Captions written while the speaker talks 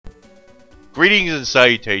Greetings and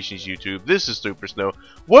salutations, YouTube. This is Super Snow.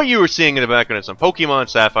 What you were seeing in the background is some Pokemon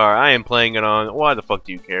Sapphire. I am playing it on. Why the fuck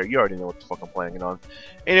do you care? You already know what the fuck I'm playing it on.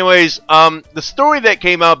 Anyways, the story that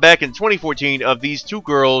came out back in 2014 of these two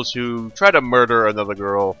girls who tried to murder another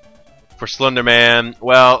girl for Slenderman.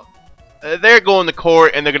 Well, they're going to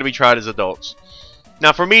court and they're going to be tried as adults.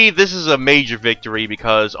 Now, for me, this is a major victory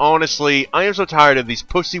because, honestly, I am so tired of these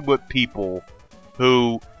pussy whip people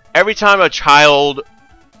who, every time a child...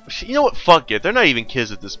 You know what? Fuck it. They're not even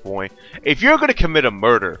kids at this point. If you're going to commit a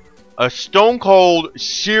murder, a stone cold,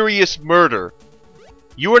 serious murder,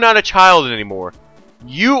 you are not a child anymore.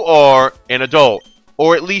 You are an adult.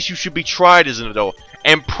 Or at least you should be tried as an adult.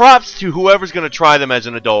 And props to whoever's going to try them as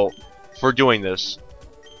an adult for doing this.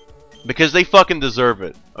 Because they fucking deserve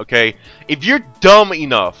it. Okay? If you're dumb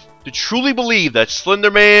enough to truly believe that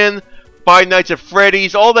Slenderman, Five Nights at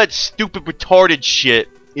Freddy's, all that stupid retarded shit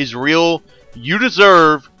is real, you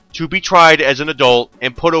deserve to be tried as an adult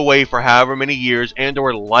and put away for however many years and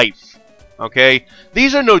or life. Okay?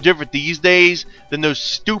 These are no different these days than those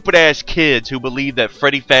stupid ass kids who believe that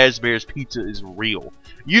Freddy Fazbear's Pizza is real.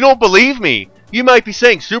 You don't believe me? You might be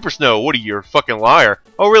saying, Super Snow, what are you, you're a fucking liar?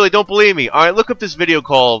 Oh really, don't believe me? Alright, look up this video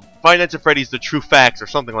called Five Nights at Freddy's The True Facts or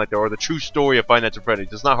something like that, or The True Story of Five Nights at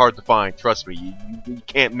Freddy's. It's not hard to find, trust me, you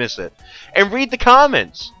can't miss it. And read the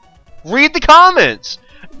comments! Read the comments!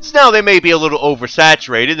 Now, they may be a little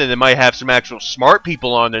oversaturated, and they might have some actual smart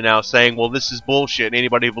people on there now saying, well, this is bullshit, and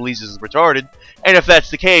anybody who believes this is retarded. And if that's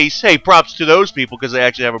the case, hey, props to those people, because they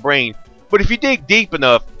actually have a brain. But if you dig deep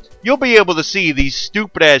enough, you'll be able to see these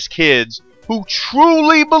stupid-ass kids who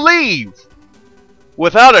truly believe,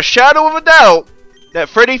 without a shadow of a doubt, that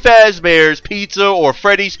Freddy Fazbear's Pizza or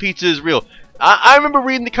Freddy's Pizza is real. I remember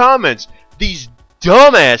reading the comments. These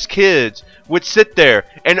dumbass kids would sit there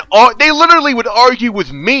and they literally would argue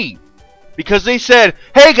with me because they said,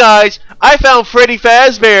 hey guys, I found Freddy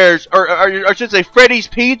Fazbear's or I should say Freddy's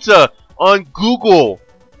Pizza on Google.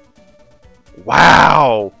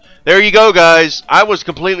 Wow, there you go guys, I was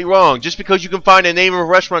completely wrong. Just because you can find a name of a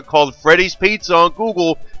restaurant called Freddy's Pizza on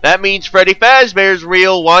Google, that means Freddy Fazbear's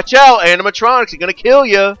real. Watch out, animatronics are gonna kill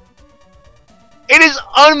you. It is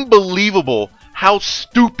unbelievable how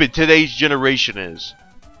stupid today's generation is.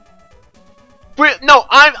 No,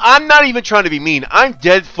 I'm not even trying to be mean. I'm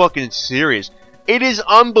dead fucking serious. It is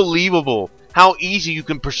unbelievable how easy you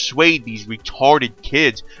can persuade these retarded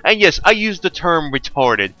kids. And yes, I use the term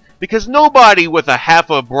retarded because nobody with a half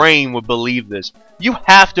a brain would believe this. You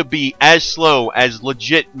have to be as slow as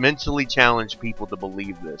legit mentally challenged people to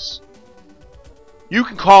believe this. You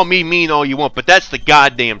can call me mean all you want, but that's the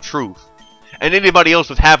goddamn truth. And anybody else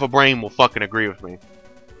with half a brain will fucking agree with me.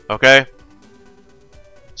 Okay?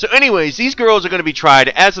 So anyways, these girls are going to be tried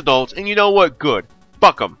as adults, and you know what? Good.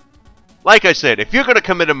 Fuck them. Like I said, if you're going to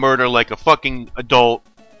commit a murder like a fucking adult,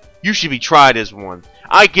 you should be tried as one.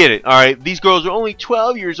 I get it, alright? These girls are only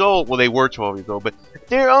 12 years old. Well, they were 12 years old, but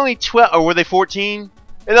they're only 12, or were they 14?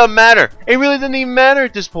 It doesn't matter. It really doesn't even matter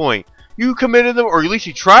at this point. You committed them, or at least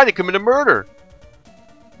you tried to commit a murder.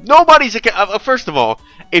 Nobody's first of all,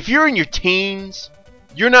 if you're in your teens,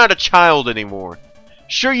 you're not a child anymore.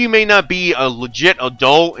 Sure, you may not be a legit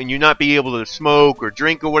adult and you not be able to smoke or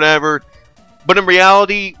drink or whatever, but in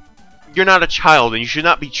reality, you're not a child and you should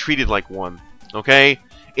not be treated like one, okay?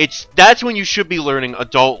 That's when you should be learning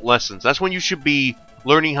adult lessons. That's when you should be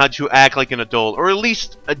learning how to act like an adult, or at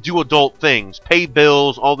least do adult things, pay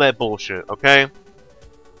bills, all that bullshit, okay?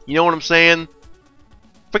 You know what I'm saying?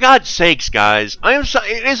 For God's sakes, guys,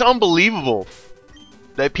 it is unbelievable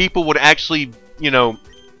that people would actually, you know,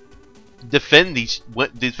 defend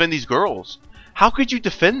these girls. How could you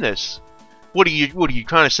defend this? What are you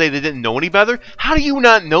trying to say they didn't know any better? How do you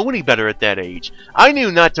not know any better at that age? I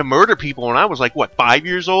knew not to murder people when I was like, what, 5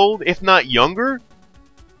 years old, if not younger?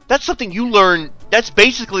 That's something you learn. That's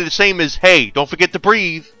basically the same as, hey, don't forget to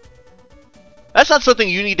breathe. That's not something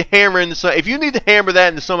you need to hammer into. If you need to hammer that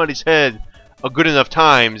into somebody's head a good enough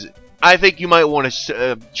times, I think you might want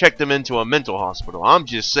to check them into a mental hospital. I'm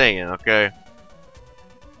just saying, okay?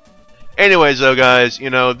 Anyways, though, guys, you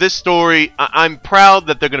know, this story, I'm proud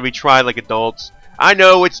that they're going to be tried like adults. I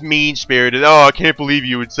know it's mean-spirited. Oh, I can't believe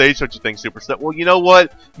you would say such a thing, Super Snow. Well, you know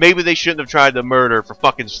what? Maybe they shouldn't have tried the murder for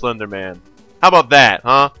fucking Slenderman. How about that,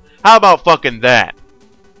 huh? How about fucking that?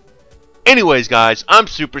 Anyways, guys, I'm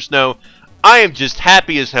Super Snow. I am just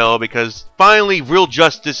happy as hell because finally real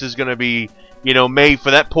justice is going to be, you know, made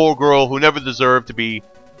for that poor girl who never deserved to be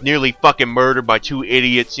nearly fucking murdered by two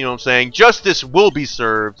idiots, you know what I'm saying? Justice will be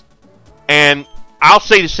served. And I'll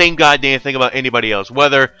say the same goddamn thing about anybody else.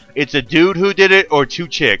 Whether it's a dude who did it or two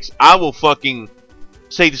chicks. I will fucking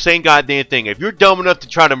say the same goddamn thing. If you're dumb enough to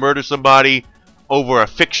try to murder somebody over a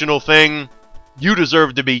fictional thing, you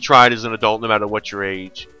deserve to be tried as an adult no matter what your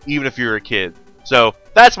age, even if you're a kid. So,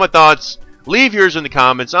 that's my thoughts. Leave yours in the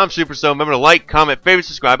comments. I'm Super Stone. Remember to like, comment, favorite,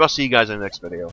 subscribe. I'll see you guys in the next video.